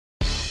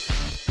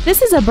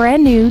This is a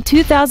brand new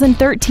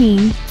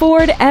 2013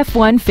 Ford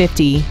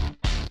F-150.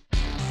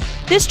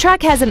 This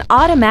truck has an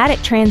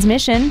automatic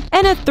transmission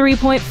and a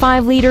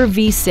 3.5-liter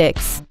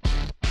V6.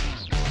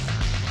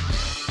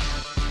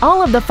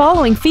 All of the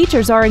following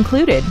features are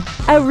included: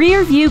 a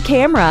rear-view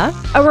camera,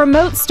 a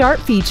remote start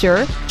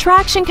feature,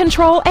 traction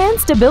control and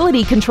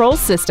stability control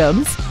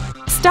systems,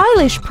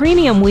 stylish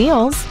premium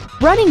wheels,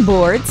 running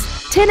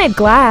boards, tinted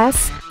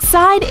glass,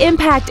 side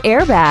impact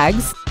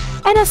airbags,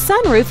 and a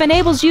sunroof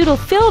enables you to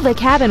fill the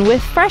cabin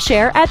with fresh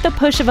air at the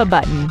push of a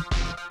button.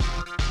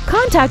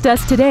 Contact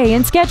us today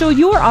and schedule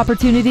your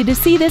opportunity to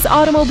see this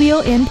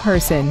automobile in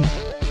person.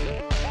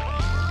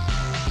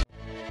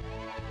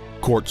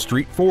 Court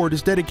Street Ford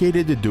is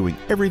dedicated to doing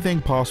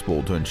everything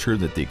possible to ensure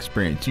that the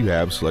experience you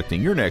have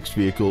selecting your next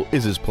vehicle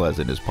is as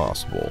pleasant as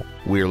possible.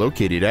 We are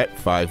located at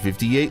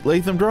 558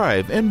 Latham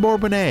Drive in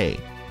Bourbonnais.